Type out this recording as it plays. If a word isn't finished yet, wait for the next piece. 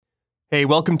Hey,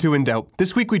 welcome to In Doubt.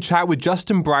 This week we chat with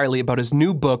Justin Brierley about his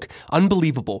new book,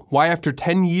 Unbelievable, Why After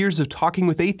 10 Years of Talking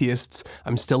with Atheists,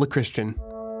 I'm Still a Christian.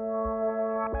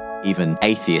 Even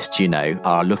atheists,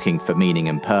 are looking for meaning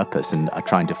and purpose and are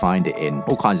trying to find it in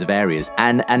all kinds of areas.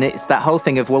 And it's that whole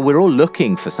thing of, well, we're all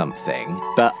looking for something,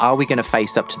 but are we going to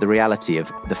face up to the reality of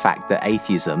the fact that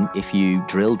atheism, if you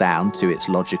drill down to its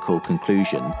logical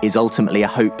conclusion, is ultimately a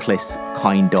hopeless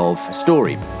kind of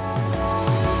story?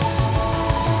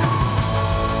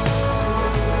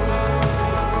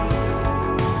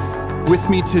 With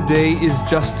me today is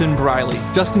Justin Brierley.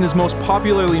 Justin is most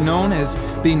popularly known as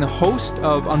being the host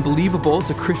of Unbelievable.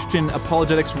 It's a Christian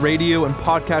apologetics radio and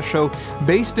podcast show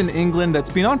based in England that's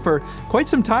been on for quite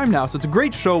some time now. So it's a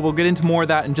great show. We'll get into more of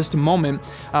that in just a moment.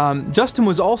 Justin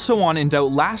was also on In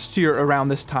Doubt last year around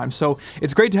this time. So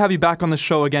it's great to have you back on the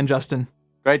show again, Justin.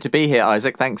 Great to be here,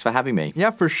 Isaac. Thanks for having me.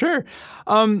 Yeah, for sure.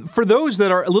 For those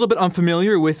that are a little bit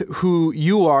unfamiliar with who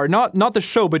you are, not the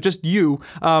show, but just you,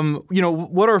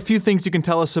 what are a few things you can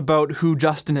tell us about who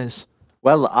Justin is?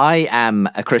 Well, I am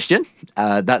a Christian.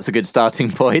 That's a good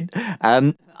starting point.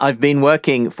 I've been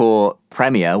working for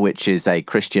Premier, which is a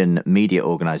Christian media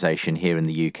organisation here in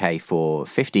the UK for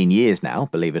 15 years now,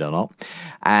 believe it or not.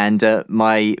 And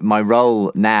my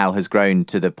role now has grown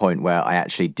to the point where I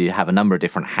actually do have a number of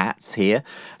different hats here.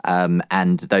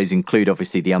 And those include,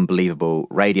 obviously, the Unbelievable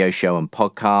radio show and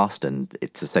podcast and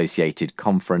its associated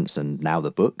conference and now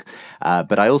the book.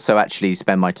 But I also actually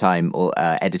spend my time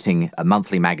editing a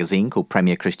monthly magazine called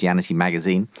Premier Christianity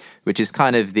Magazine, which is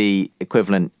kind of the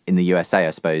equivalent in the USA,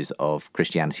 I suppose, of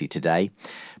Christianity Today.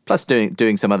 Plus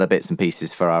doing some other bits and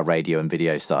pieces for our radio and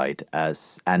video side.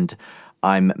 And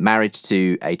I'm married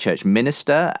to a church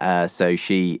minister, so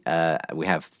we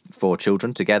have 4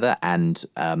 children together, and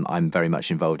I'm very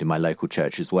much involved in my local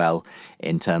church as well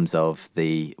in terms of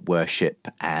the worship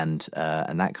and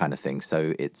that kind of thing.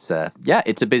 So it's a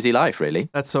busy life, really.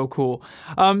 That's so cool.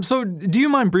 So do you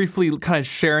mind briefly kind of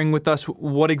sharing with us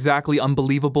what exactly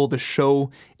Unbelievable the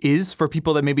show is for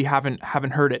people that maybe haven't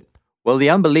heard it? Well,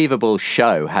 the Unbelievable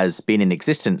show has been in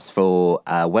existence for,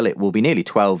 it will be nearly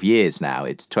 12 years now.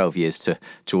 It's 12 years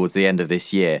towards the end of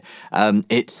this year.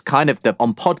 It's kind of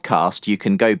on podcast, you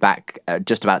can go back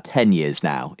just about 10 years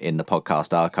now in the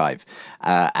podcast archive.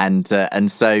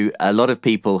 And so a lot of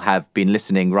people have been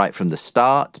listening right from the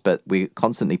start, but we're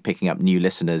constantly picking up new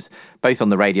listeners, both on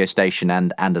the radio station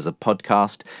and as a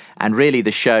podcast. And really,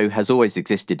 the show has always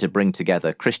existed to bring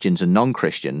together Christians and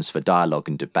non-Christians for dialogue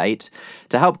and debate,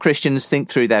 to help Christians think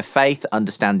through their faith,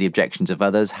 understand the objections of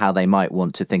others, how they might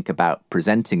want to think about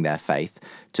presenting their faith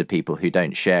to people who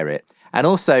don't share it. And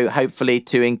also, hopefully,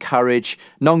 to encourage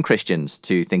non-Christians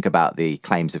to think about the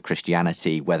claims of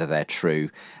Christianity, whether they're true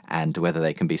and whether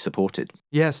they can be supported.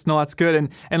 Yes, no, that's good.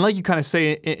 And like you kind of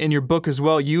say in your book as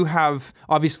well, you have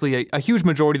obviously a huge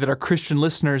majority that are Christian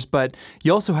listeners, but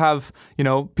you also have,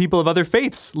 people of other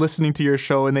faiths listening to your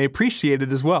show, and they appreciate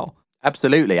it as well.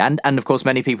 Absolutely. And of course,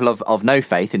 many people of no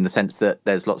faith, in the sense that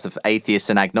there's lots of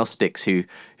atheists and agnostics who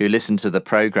listen to the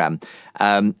program.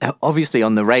 Obviously,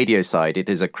 on the radio side, it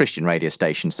is a Christian radio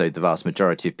station, so the vast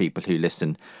majority of people who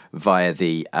listen via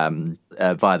the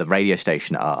radio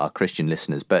station are Christian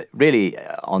listeners. But really,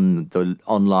 on the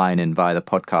online and via the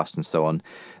podcast and so on,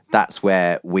 that's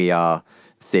where we are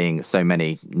seeing so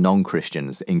many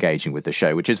non-Christians engaging with the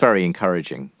show, which is very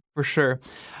encouraging. For sure.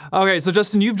 Okay, so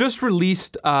Justin, you've just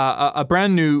released a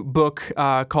brand new book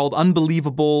called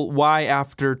Unbelievable, Why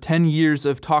After 10 Years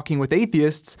of Talking with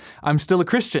Atheists, I'm Still a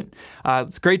Christian.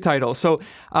 It's a great title. So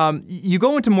you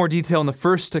go into more detail in the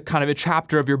first kind of a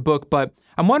chapter of your book, but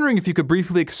I'm wondering if you could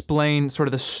briefly explain sort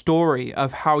of the story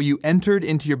of how you entered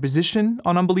into your position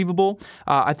on Unbelievable.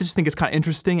 I just think it's kind of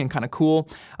interesting and kind of cool.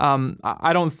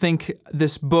 I don't think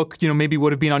this book, maybe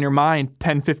would have been on your mind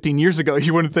 10, 15 years ago.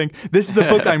 You wouldn't think, this is a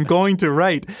book I'm going to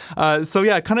write. So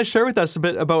kind of share with us a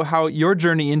bit about how your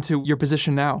journey into your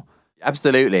position now.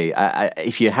 Absolutely.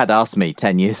 If you had asked me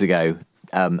 10 years ago,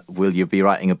 will you be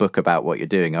writing a book about what you're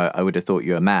doing, I would have thought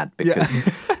you were mad, because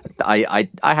I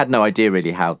had no idea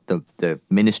really how the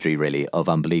ministry really of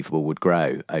Unbelievable would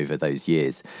grow over those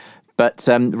years. But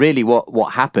really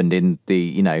what happened in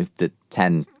the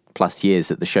 10 plus years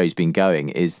that the show's been going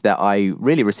is that I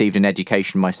really received an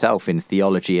education myself in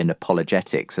theology and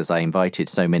apologetics, as I invited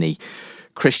so many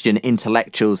Christian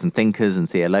intellectuals and thinkers and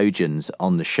theologians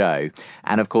on the show,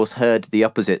 and of course heard the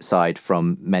opposite side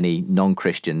from many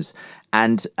non-Christians.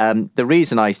 And the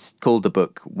reason I called the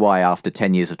book Why After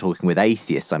 10 Years of Talking with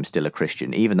Atheists, I'm Still a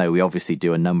Christian, even though we obviously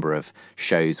do a number of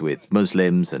shows with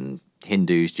Muslims and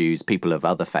Hindus, Jews, people of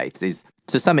other faiths, is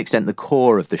to some extent the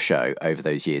core of the show over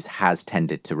those years has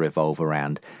tended to revolve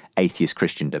around atheist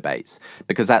Christian debates,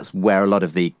 because that's where a lot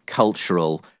of the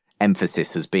cultural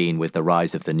emphasis has been with the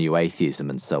rise of the new atheism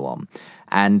and so on.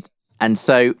 And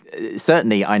so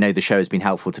certainly I know the show has been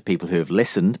helpful to people who have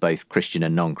listened, both Christian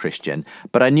and non-Christian,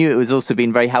 but I knew it was also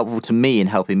been very helpful to me in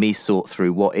helping me sort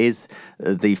through what is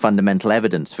the fundamental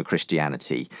evidence for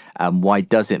Christianity. Why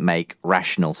does it make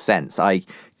rational sense? I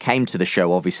came to the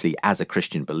show obviously as a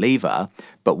Christian believer,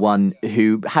 but one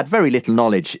who had very little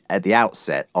knowledge at the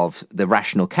outset of the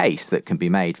rational case that can be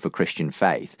made for Christian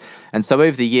faith. And so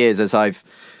over the years, as I've,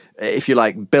 if you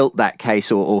like, built that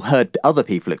case or heard other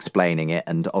people explaining it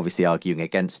and obviously arguing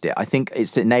against it, I think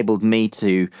it's enabled me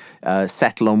to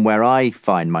settle on where I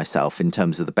find myself in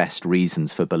terms of the best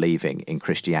reasons for believing in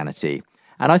Christianity.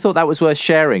 And I thought that was worth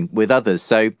sharing with others.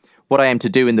 So what I aim to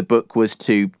do in the book was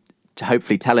to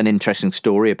hopefully tell an interesting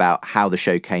story about how the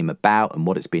show came about and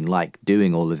what it's been like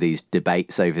doing all of these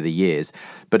debates over the years,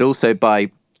 but also by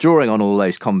drawing on all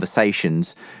those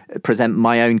conversations, present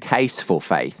my own case for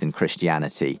faith in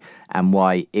Christianity and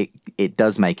why it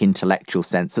does make intellectual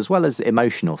sense as well as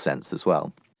emotional sense as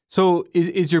well. So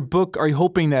is your book, are you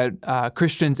hoping that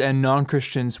Christians and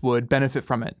non-Christians would benefit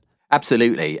from it?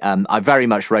 Absolutely. I very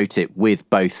much wrote it with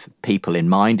both people in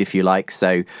mind, if you like.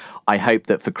 So I hope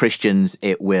that for Christians,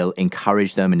 it will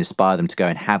encourage them and inspire them to go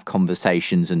and have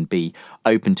conversations and be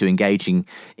open to engaging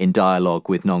in dialogue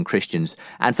with non-Christians.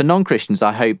 And for non-Christians,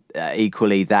 I hope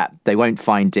equally that they won't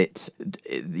find it,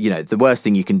 the worst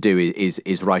thing you can do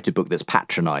is write a book that's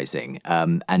patronizing.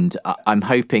 And I'm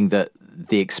hoping that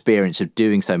the experience of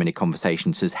doing so many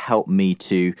conversations has helped me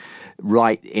to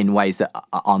write in ways that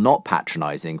are not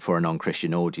patronizing for a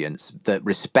non-Christian audience, that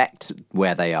respect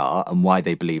where they are and why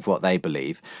they believe what they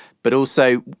believe, but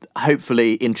also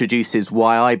hopefully introduces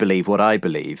why I believe what I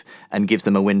believe and gives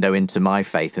them a window into my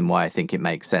faith and why I think it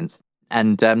makes sense.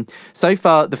 And so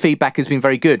far, the feedback has been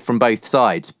very good from both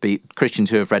sides, be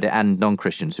Christians who have read it and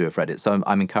non-Christians who have read it. So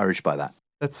I'm encouraged by that.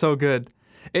 That's so good.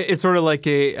 It's sort of like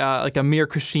a mere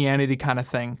Christianity kind of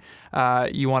thing.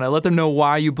 You want to let them know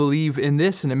why you believe in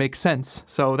this, and it makes sense.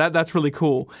 So that's really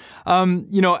cool.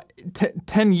 10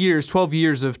 years, 12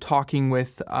 years of talking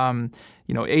with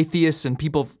atheists and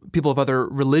people of other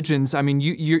religions. I mean,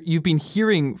 you've been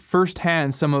hearing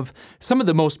firsthand some of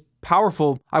the most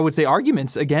powerful, I would say,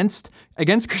 arguments against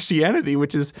Christianity,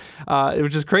 which is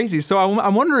crazy. So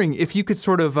I'm wondering if you could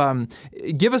sort of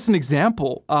give us an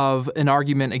example of an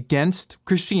argument against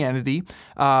Christianity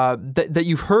that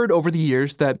you've heard over the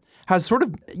years that has sort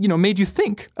of made you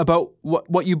think about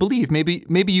what you believe. Maybe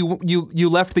you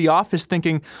left the office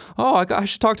thinking, oh, I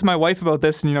should talk to my wife about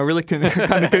this and really kind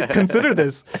of consider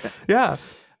this. Yeah.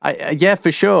 Yeah,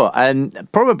 for sure. And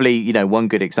probably, one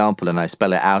good example, and I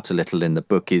spell it out a little in the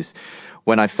book, is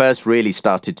when I first really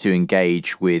started to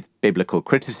engage with biblical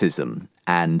criticism.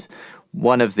 And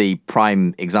one of the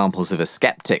prime examples of a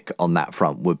skeptic on that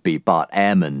front would be Bart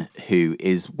Ehrman, who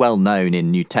is well known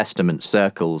in New Testament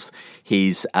circles.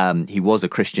 He was a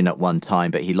Christian at one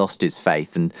time, but he lost his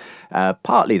faith. And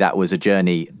partly that was a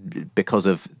journey because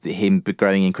of him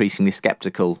growing increasingly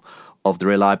skeptical of the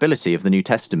reliability of the New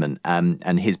Testament,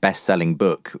 and his best-selling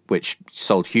book, which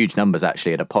sold huge numbers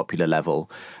actually at a popular level,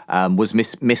 was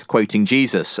misquoting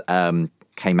Jesus,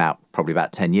 came out probably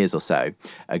about 10 years or so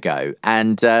ago.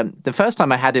 And the first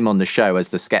time I had him on the show as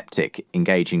the skeptic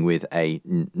engaging with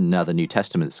another New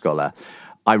Testament scholar,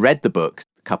 I read the book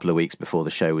a couple of weeks before the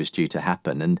show was due to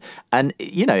happen, and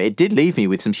it did leave me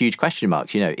with some huge question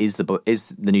marks. Is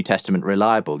the New Testament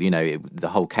reliable? The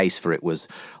whole case for it was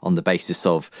on the basis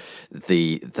of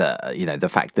the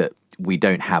fact that we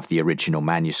don't have the original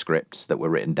manuscripts that were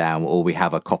written down. All we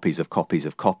have are copies of copies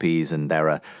of copies, and there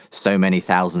are so many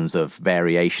thousands of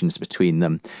variations between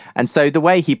them. And so the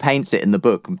way he paints it in the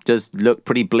book does look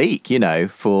pretty bleak,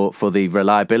 for the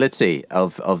reliability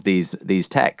of these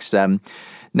texts.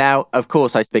 Now, of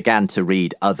course, I began to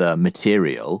read other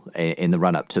material in the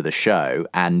run-up to the show,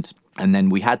 and then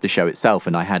we had the show itself,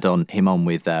 and I had him on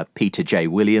with Peter J.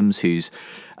 Williams, who's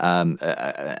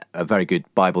a very good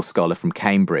Bible scholar from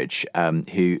Cambridge,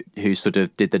 who sort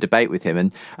of did the debate with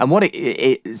him. And what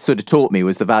it sort of taught me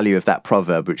was the value of that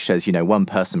proverb, which says, one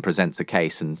person presents a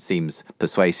case and seems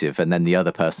persuasive, and then the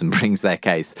other person brings their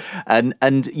case.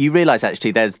 And you realize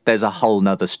actually there's a whole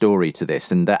nother story to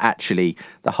this, and that actually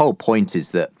the whole point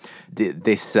is that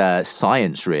this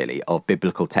science really of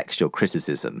biblical textual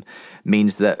criticism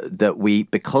means that we,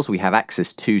 because we have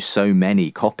access to so many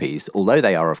copies, although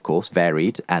they are of course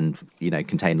varied and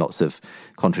contain lots of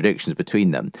contradictions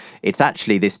between them, it's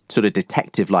actually this sort of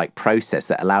detective-like process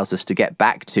that allows us to get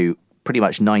back to pretty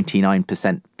much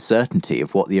 99% certainty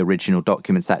of what the original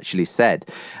documents actually said.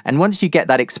 And once you get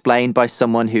that explained by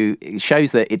someone who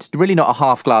shows that it's really not a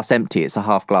half glass empty, it's a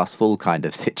half glass full kind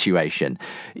of situation,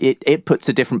 it puts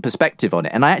a different perspective on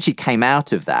it. And I actually came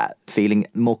out of that feeling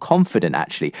more confident,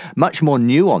 actually, much more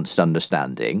nuanced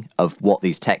understanding of what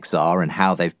these texts are and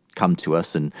how they've come to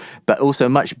us, but also a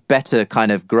much better kind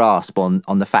of grasp on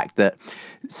the fact that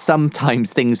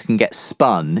sometimes things can get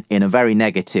spun in a very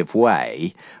negative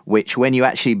way, which when you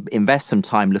actually invest some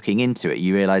time looking into it,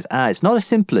 you realize, it's not as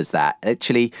simple as that.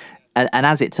 Actually, and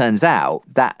as it turns out,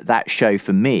 that show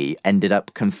for me ended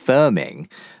up confirming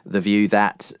the view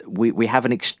that we have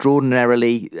an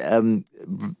extraordinarily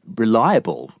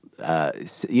reliable,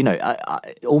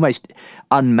 almost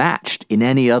unmatched in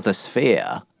any other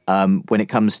sphere when it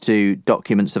comes to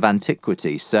documents of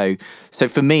antiquity. So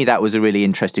for me, that was a really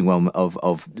interesting one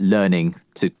of learning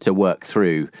to work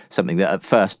through something that at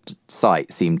first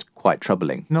sight seemed quite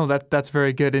troubling. No, that's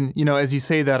very good. And, as you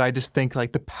say that, I just think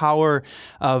like the power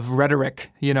of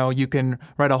rhetoric. You can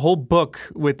write a whole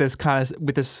book with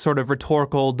this sort of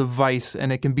rhetorical device,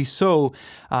 and it can be so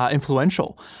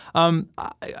influential.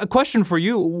 A question for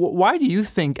you: why do you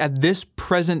think at this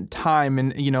present time,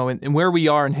 and where we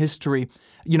are in history,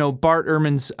 Bart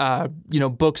Ehrman's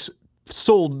books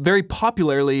sold very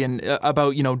popularly and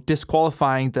about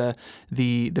disqualifying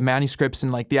the manuscripts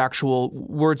and like the actual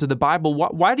words of the Bible.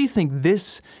 Why do you think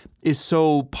this is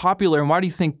so popular, and why do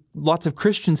you think lots of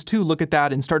Christians too look at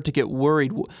that and start to get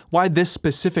worried? Why this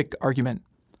specific argument?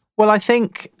 Well, I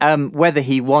think whether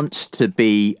he wants to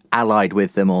be allied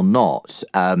with them or not,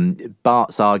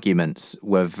 Bart's arguments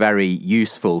were very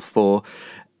useful for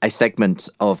a segment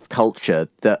of culture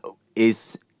that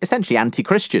is essentially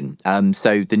anti-Christian.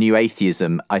 So the new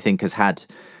atheism, I think, has had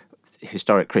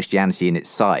historic Christianity in its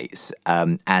sights.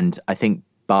 And I think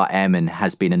Bart Ehrman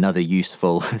has been another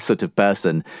useful sort of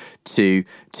person to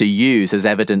use as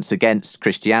evidence against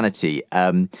Christianity.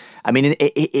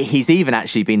 He's even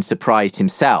actually been surprised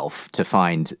himself to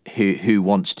find who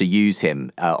wants to use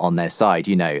him on their side,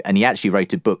 and he actually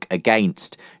wrote a book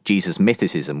against Jesus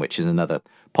mythicism, which is another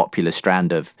popular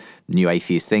strand of new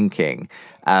atheist thinking,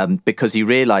 because he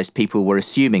realized people were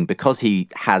assuming, because he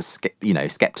has,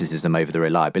 skepticism over the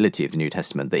reliability of the New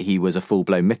Testament, that he was a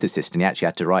full-blown mythicist, and he actually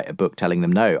had to write a book telling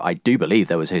them, no, I do believe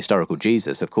there was a historical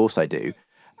Jesus, of course I do,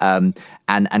 and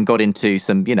got into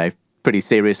some, pretty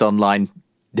serious online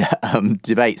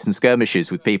debates and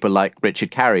skirmishes with people like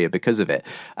Richard Carrier because of it.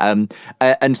 And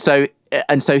so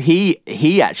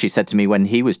he actually said to me when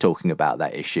he was talking about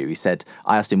that issue, he said,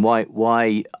 I asked him,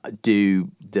 why do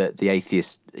the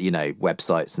atheist,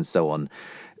 websites and so on,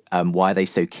 why are they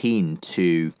so keen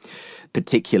to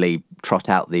particularly trot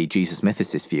out the Jesus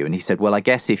mythicist view? And he said, well, I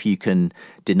guess if you can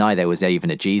deny there was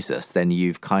even a Jesus, then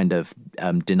you've kind of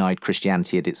denied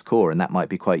Christianity at its core, and that might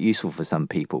be quite useful for some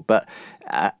people. But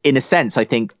in a sense, I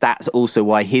think that's also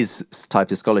why his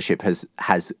type of scholarship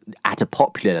has at a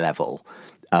popular level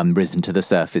risen to the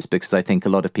surface, because I think a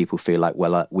lot of people feel like,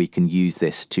 well, we can use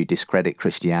this to discredit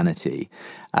Christianity.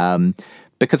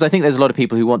 Because I think there's a lot of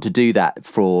people who want to do that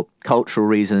for cultural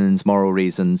reasons, moral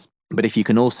reasons. But if you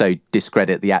can also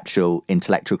discredit the actual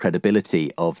intellectual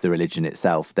credibility of the religion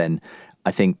itself, then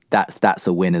I think that's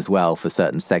a win as well for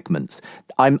certain segments.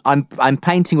 I'm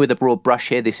painting with a broad brush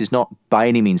here. This is not by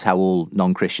any means how all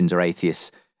non-Christians or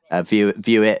atheists view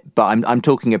it. But I'm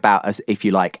talking about, as if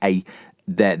you like,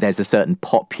 there's a certain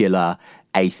popular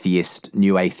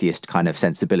new atheist kind of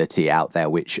sensibility out there,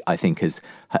 which I think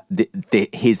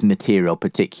his material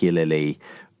particularly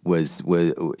was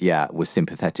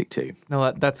sympathetic to.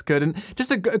 No, that's good. And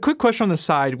just a quick question on the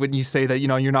side, when you say that,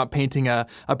 you're not painting a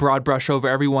broad brush over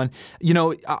everyone.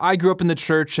 I grew up in the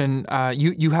church, and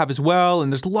you have as well,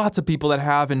 and there's lots of people that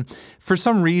have, and for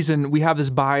some reason we have this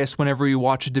bias whenever we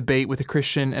watch a debate with a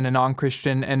Christian and a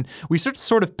non-Christian, and we start to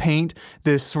sort of paint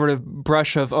this sort of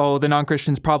brush of, the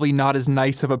non-Christian's probably not as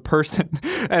nice of a person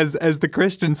as the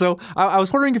Christian. So I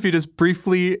was wondering if you just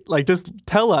briefly, just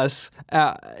tell us,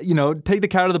 take the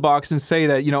cat out of the box and say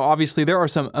that, obviously there are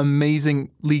some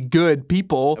amazingly good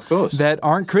people that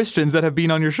aren't Christians that have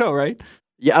been on your show, right?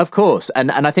 Yeah, of course. And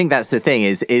I think that's the thing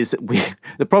is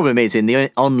the problem is in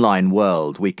the online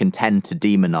world, we can tend to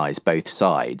demonize both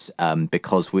sides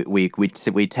because we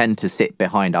tend to sit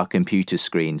behind our computer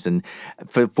screens. And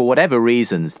for whatever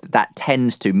reasons, that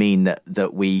tends to mean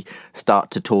that we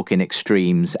start to talk in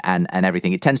extremes and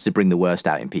everything. It tends to bring the worst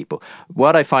out in people.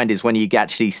 What I find is when you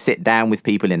actually sit down with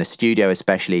people in a studio,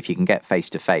 especially if you can get face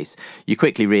to face, you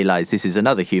quickly realize this is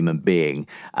another human being.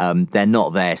 They're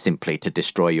not there simply to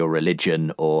destroy your religion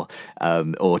religion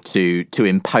or to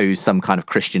impose some kind of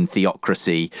Christian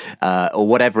theocracy or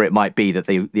whatever it might be that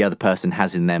the other person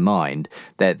has in their mind.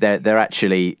 They're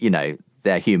actually,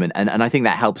 they're human. And I think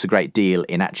that helps a great deal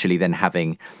in actually then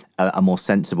having a more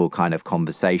sensible kind of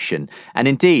conversation. And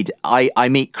indeed, I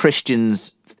meet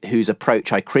Christians whose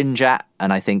approach I cringe at,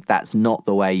 and I think that's not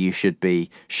the way you should be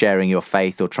sharing your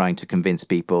faith or trying to convince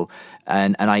people.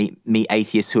 And I meet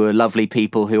atheists who are lovely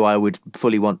people who I would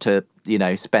fully want to,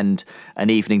 spend an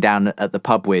evening down at the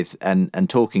pub with and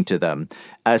talking to them.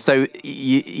 So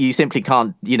you simply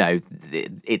can't,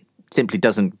 it simply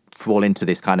doesn't fall into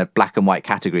this kind of black and white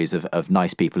categories of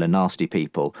nice people and nasty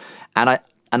people.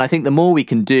 And I think the more we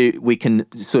can do, we can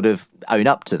sort of own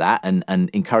up to that and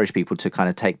encourage people to kind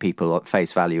of take people at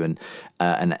face value and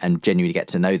genuinely get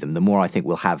to know them. The more I think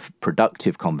we'll have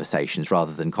productive conversations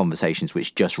rather than conversations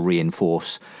which just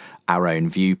reinforce our own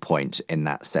viewpoint in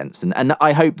that sense. And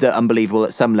I hope that Unbelievable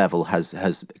at some level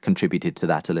has contributed to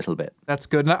that a little bit. That's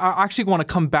good. And I actually want to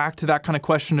come back to that kind of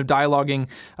question of dialoguing,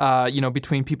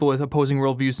 between people with opposing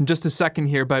worldviews in just a second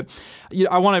here. But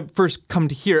I want to first come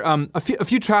to here. A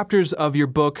few chapters of your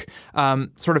book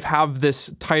sort of have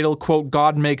this title, quote,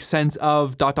 God makes sense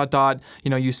of ...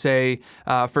 You say,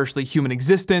 firstly, human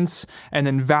existence, and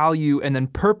then value, and then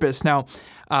purpose. Now,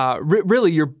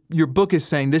 really, your book is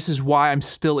saying this is why I'm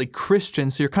still a Christian.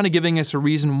 So you're kind of giving us a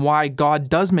reason why God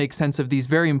does make sense of these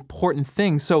very important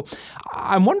things. So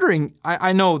I'm wondering,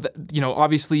 I know that,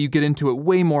 obviously you get into it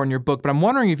way more in your book, but I'm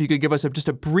wondering if you could give us just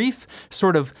a brief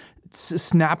sort of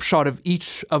snapshot of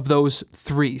each of those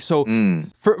three. So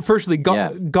firstly,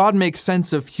 God makes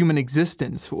sense of human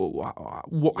existence.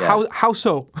 How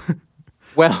so?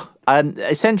 Well,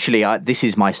 essentially, this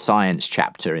is my science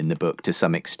chapter in the book to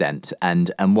some extent,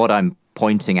 and what I'm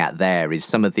pointing at there is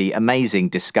some of the amazing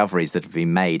discoveries that have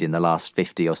been made in the last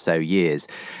 50 or so years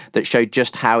that show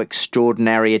just how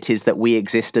extraordinary it is that we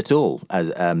exist at all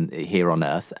here on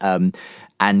Earth.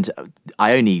 And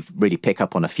I only really pick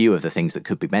up on a few of the things that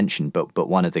could be mentioned, but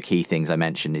one of the key things I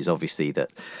mentioned is obviously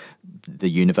that the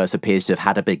universe appears to have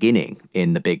had a beginning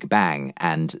in the Big Bang,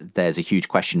 and there's a huge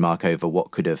question mark over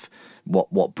what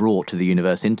brought the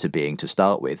universe into being to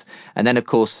start with. And then, of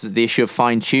course, the issue of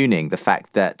fine-tuning, the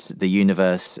fact that the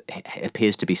universe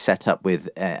appears to be set up with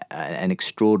an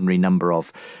extraordinary number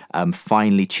of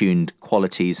finely tuned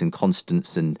qualities and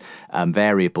constants and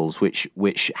variables,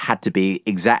 which had to be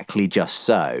exactly just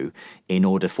so in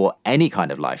order for any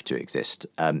kind of life to exist,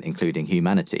 including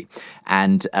humanity.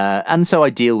 And so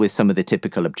I deal with some of the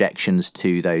typical objections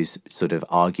to those sort of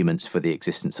arguments for the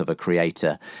existence of a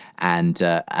creator, and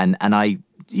I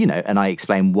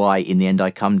explain why in the end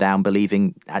I come down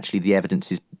believing actually the evidence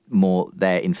is more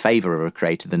there in favor of a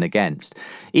creator than against.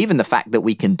 Even the fact that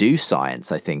we can do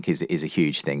science, I think, is a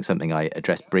huge thing, something I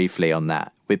addressed briefly on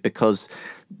that, because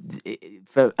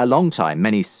for a long time,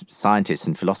 many scientists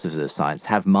and philosophers of science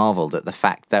have marveled at the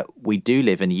fact that we do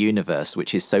live in a universe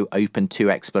which is so open to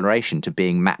exploration, to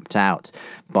being mapped out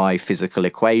by physical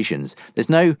equations. There's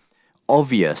no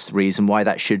obvious reason why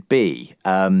that should be,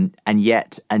 and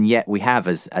yet we have,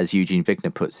 as Eugene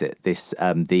Wigner puts it, this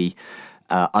the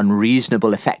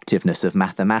unreasonable effectiveness of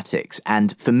mathematics.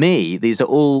 And for me, these are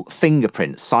all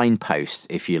fingerprints, signposts,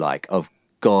 if you like, of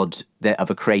God, of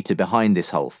a creator behind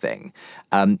this whole thing.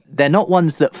 They're not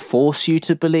ones that force you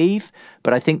to believe,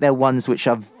 but I think they're ones which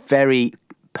are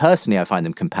personally, I find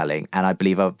them compelling, and I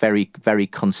believe are very, very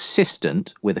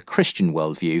consistent with a Christian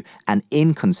worldview and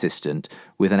inconsistent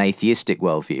with an atheistic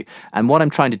worldview. And what I'm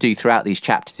trying to do throughout these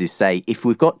chapters is say, if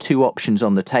we've got two options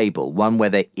on the table, one where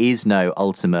there is no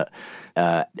ultimate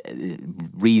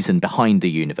reason behind the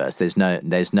universe, there's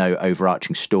no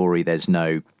overarching story,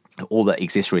 all that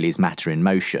exists really is matter in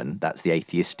motion. That's the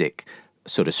atheistic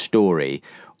sort of story,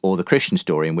 or the Christian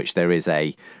story in which there is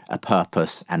a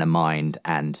purpose and a mind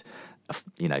and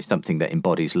something that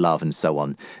embodies love and so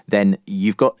on. Then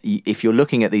if you're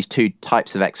looking at these two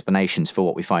types of explanations for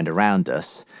what we find around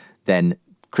us, then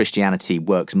Christianity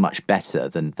works much better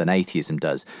than atheism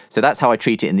does. So that's how I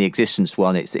treat it in the existence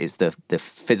one. It's the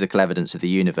physical evidence of the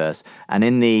universe. And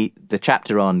in the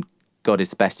chapter on God is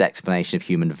the best explanation of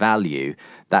human value,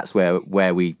 that's where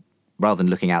we, rather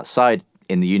than looking outside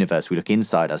in the universe, we look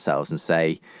inside ourselves and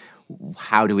say,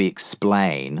 how do we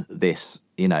explain this,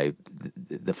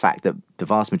 the fact that the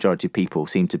vast majority of people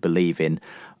seem to believe in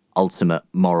ultimate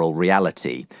moral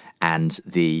reality and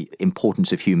the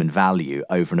importance of human value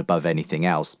over and above anything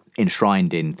else,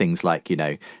 enshrined in things like,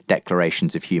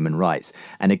 declarations of human rights.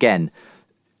 And again,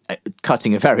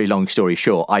 cutting a very long story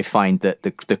short, I find that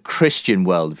the Christian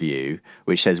worldview,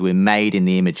 which says we're made in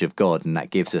the image of God and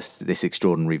that gives us this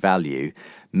extraordinary value,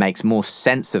 makes more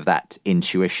sense of that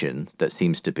intuition that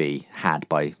seems to be had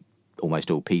by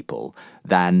almost all people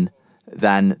than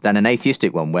an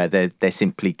atheistic one, where there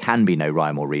simply can be no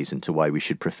rhyme or reason to why we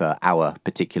should prefer our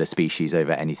particular species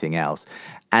over anything else.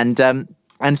 And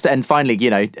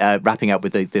finally, wrapping up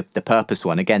with the purpose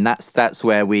one again, that's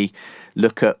where we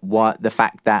look at what the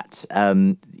fact that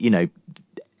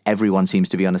everyone seems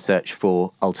to be on a search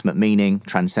for ultimate meaning,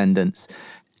 transcendence,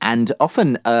 and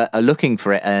often are looking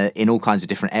for it in all kinds of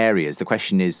different areas. The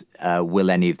question is,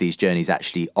 will any of these journeys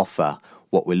actually offer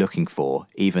what we're looking for?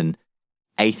 Even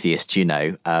atheists,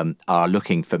 are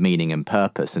looking for meaning and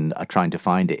purpose and are trying to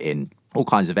find it in all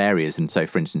kinds of areas. And so,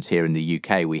 for instance, here in the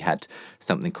UK, we had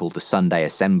something called the Sunday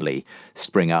Assembly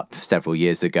spring up several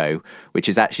years ago, which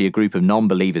is actually a group of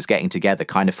non-believers getting together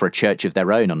kind of for a church of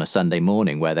their own on a Sunday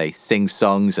morning, where they sing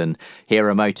songs and hear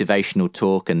a motivational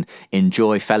talk and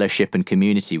enjoy fellowship and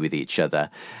community with each other.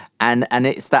 And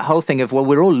it's that whole thing of, well,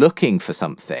 we're all looking for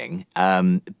something,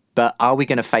 but are we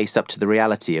going to face up to the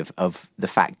reality of the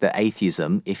fact that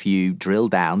atheism, if you drill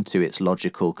down to its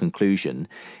logical conclusion,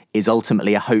 is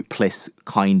ultimately a hopeless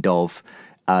kind of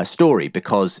story,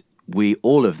 because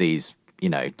all of these,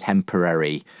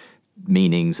 temporary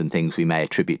meanings and things we may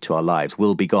attribute to our lives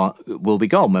will be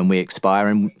gone when we expire,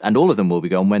 and all of them will be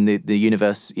gone when the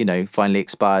universe, finally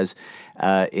expires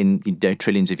in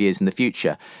trillions of years in the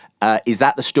future. Is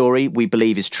that the story we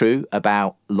believe is true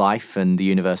about life and the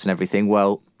universe and everything?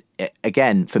 Well,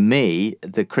 again, for me,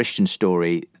 the Christian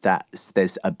story, that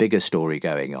there's a bigger story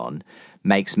going on,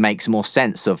 makes more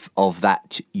sense of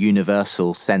that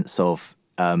universal sense of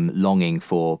longing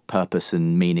for purpose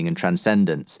and meaning and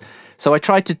transcendence. So I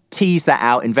tried to tease that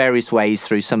out in various ways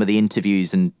through some of the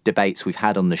interviews and debates we've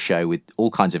had on the show with all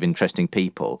kinds of interesting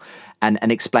people, and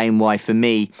explain why, for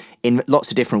me, in lots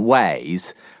of different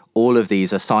ways, all of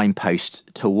these are signposts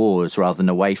towards rather than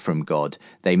away from God.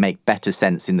 They make better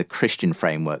sense in the Christian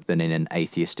framework than in an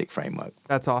atheistic framework.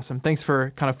 That's awesome. Thanks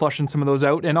for kind of flushing some of those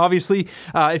out. And obviously,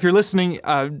 if you're listening,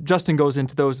 Justin goes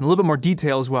into those in a little bit more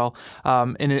detail as well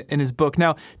in his book.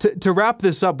 Now, to wrap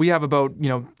this up, we have about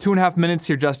 2.5 minutes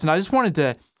here, Justin. I just wanted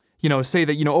to say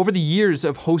that, over the years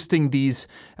of hosting these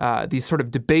sort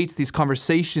of debates, these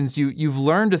conversations, you've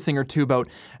learned a thing or two about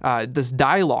this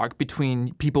dialogue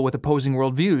between people with opposing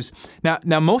worldviews.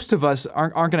 Now most of us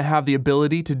aren't going to have the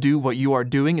ability to do what you are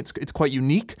doing. It's quite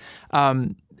unique,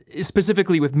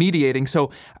 specifically with mediating.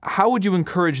 So how would you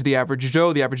encourage the average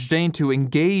Joe, the average Jane, to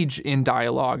engage in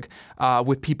dialogue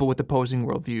with people with opposing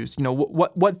worldviews?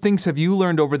 What things have you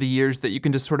learned over the years that you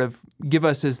can just sort of give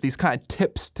us as these kind of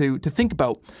tips to think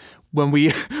about when we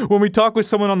talk with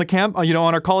someone on the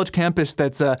on our college campus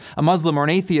that's a Muslim or an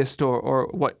atheist or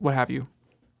what have you?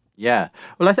 Yeah.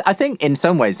 Well, I think in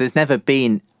some ways there's never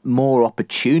been more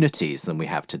opportunities than we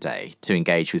have today to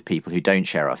engage with people who don't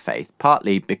share our faith,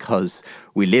 partly because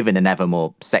we live in an ever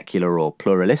more secular or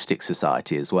pluralistic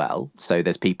society as well. So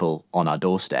there's people on our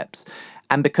doorsteps.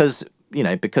 And because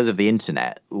of the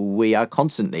internet, we are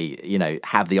constantly,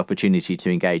 have the opportunity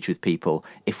to engage with people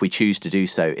if we choose to do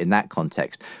so in that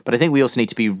context. But I think we also need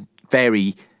to be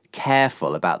very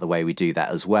careful about the way we do that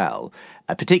as well,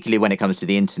 particularly when it comes to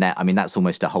the internet. I mean, that's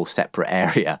almost a whole separate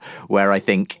area where I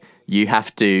think you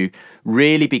have to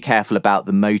really be careful about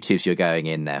the motives you're going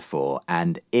in there for.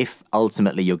 And if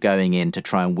ultimately you're going in to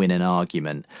try and win an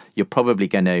argument, you're probably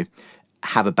going to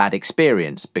have a bad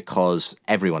experience because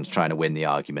everyone's trying to win the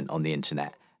argument on the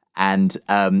internet. And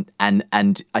I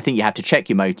think you have to check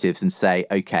your motives and say,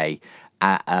 okay,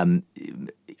 am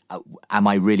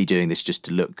I really doing this just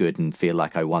to look good and feel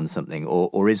like I won something?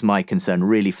 Or is my concern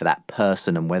really for that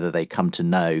person and whether they come to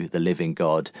know the living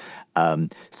God?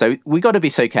 So we got to be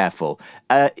so careful.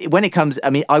 When it comes,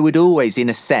 I would always, in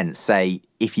a sense, say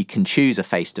if you can choose a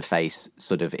face-to-face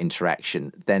sort of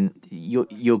interaction, then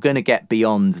you're going to get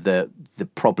beyond the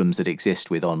problems that exist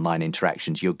with online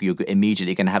interactions. You're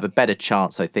immediately going to have a better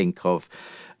chance, I think, of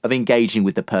engaging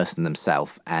with the person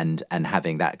themselves and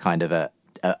having that kind of a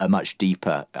much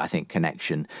deeper, I think,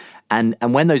 connection. And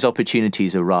when those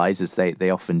opportunities arise, as they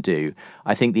often do,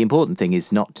 I think the important thing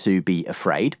is not to be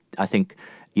afraid. I think,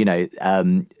 there's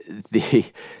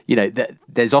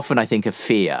often, I think, a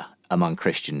fear among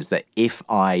Christians that if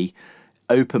I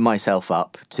open myself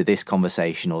up to this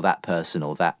conversation or that person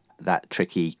or that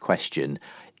tricky question,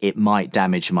 it might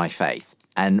damage my faith.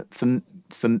 And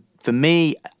for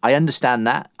me, I understand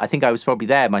that. I think I was probably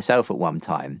there myself at one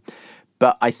time.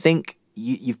 But I think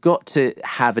you've got to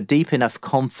have a deep enough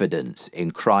confidence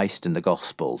in Christ and the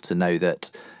gospel to know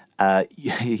that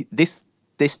this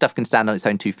this stuff can stand on its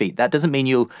own 2 feet. That doesn't mean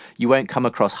you won't come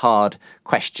across hard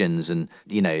questions and,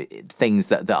 things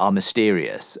that are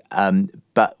mysterious.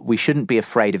 But we shouldn't be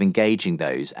afraid of engaging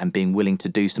those and being willing to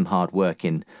do some hard work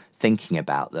in thinking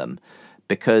about them.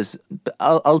 Because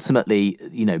ultimately,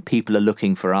 people are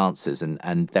looking for answers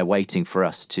and they're waiting for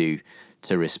us to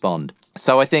respond.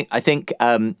 So I think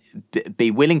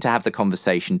be willing to have the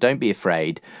conversation. Don't be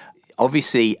afraid.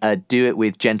 Obviously, do it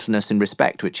with gentleness and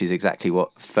respect, which is exactly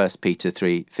what 1 Peter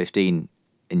 3:15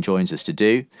 enjoins us to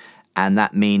do. And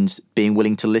that means being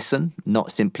willing to listen,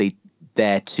 not simply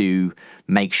there to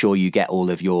make sure you get all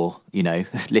of your,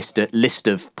 list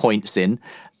of points in.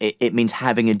 It means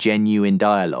having a genuine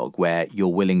dialogue where you're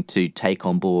willing to take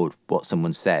on board what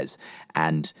someone says.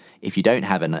 And if you don't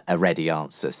have a ready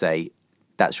answer, say,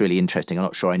 that's really interesting. I'm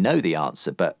not sure I know the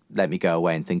answer, but let me go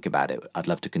away and think about it. I'd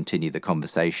love to continue the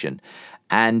conversation.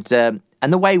 And the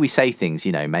way we say things,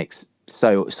 makes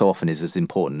so often is as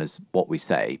important as what we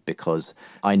say, because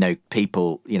I know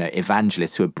people,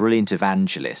 evangelists who are brilliant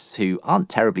evangelists who aren't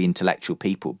terribly intellectual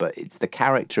people, but it's the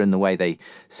character and the way they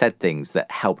said things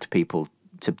that helped people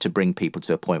to bring people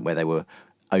to a point where they were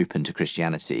open to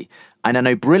Christianity. And I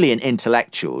know brilliant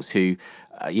intellectuals who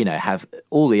have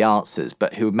all the answers,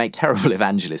 but who make terrible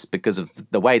evangelists because of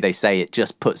the way they say it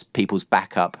just puts people's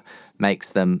back up, makes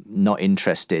them not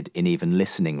interested in even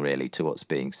listening really to what's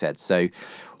being said. So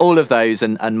all of those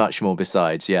and much more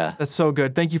besides, yeah. That's so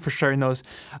good. Thank you for sharing those.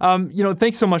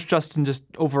 Thanks so much, Justin, just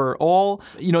overall.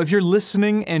 If you're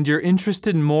listening and you're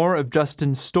interested in more of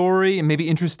Justin's story and maybe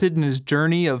interested in his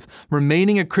journey of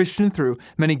remaining a Christian through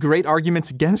many great arguments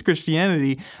against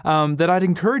Christianity, that I'd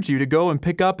encourage you to go and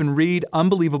pick up and read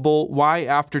Unbelievable: Why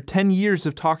After 10 Years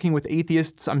of Talking with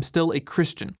Atheists, I'm Still a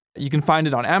Christian. You can find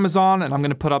it on Amazon, and I'm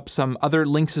going to put up some other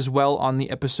links as well on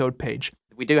the episode page.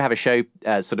 We do have a show,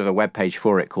 sort of a webpage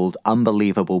for it called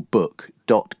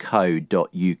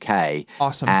unbelievablebook.co.uk.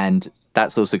 Awesome. And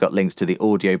that's also got links to the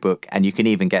audiobook, and you can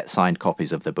even get signed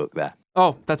copies of the book there.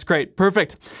 Oh, that's great.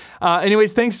 Perfect.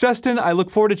 Anyways, thanks, Justin. I look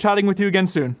forward to chatting with you again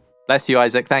soon. Bless you,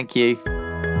 Isaac. Thank you.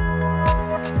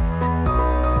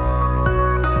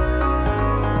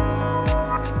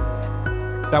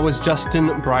 That was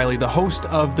Justin Brierley, the host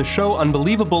of the show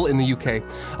Unbelievable in the UK.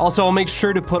 Also, I'll make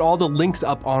sure to put all the links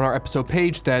up on our episode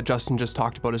page that Justin just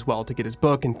talked about as well to get his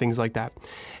book and things like that.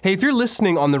 Hey, if you're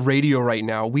listening on the radio right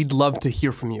now, we'd love to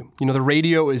hear from you. The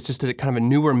radio is just a kind of a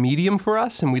newer medium for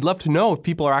us, and we'd love to know if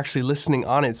people are actually listening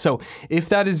on it. So if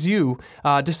that is you,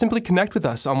 just simply connect with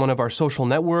us on one of our social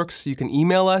networks. You can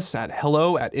email us at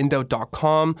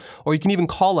hello@indoubt.com, or you can even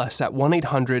call us at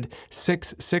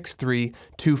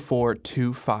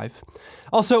 1-800-663-2425.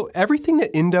 Also, everything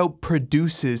that InDoubt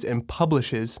produces and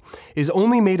publishes is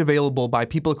only made available by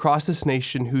people across this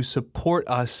nation who support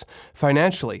us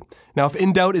financially. Now, if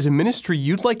InDoubt is a ministry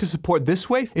you'd like to support this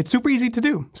way, it's super easy to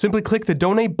do. Simply click the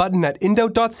donate button at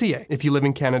indoubt.ca if you live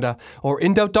in Canada, or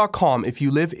indoubt.com if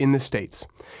you live in the States.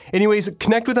 Anyways,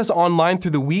 connect with us online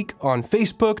through the week on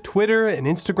Facebook, Twitter, and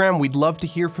Instagram. We'd love to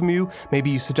hear from you. Maybe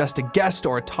you suggest a guest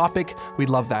or a topic. We'd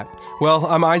love that. Well,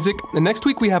 I'm Isaac, and next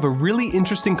week we have a really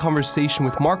interesting conversation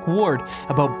with Mark Ward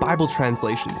about Bible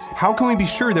translations. How can we be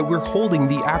sure that we're holding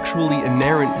the actually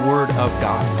inerrant Word of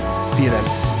God? See you then.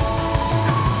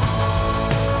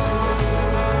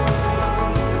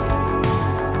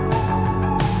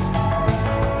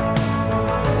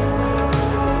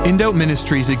 InDoubt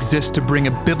Ministries exists to bring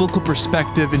a biblical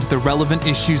perspective into the relevant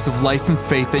issues of life and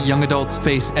faith that young adults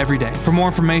face every day. For more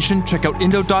information, check out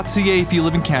indoubt.ca if you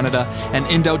live in Canada and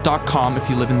indoubt.com if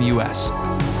you live in the US.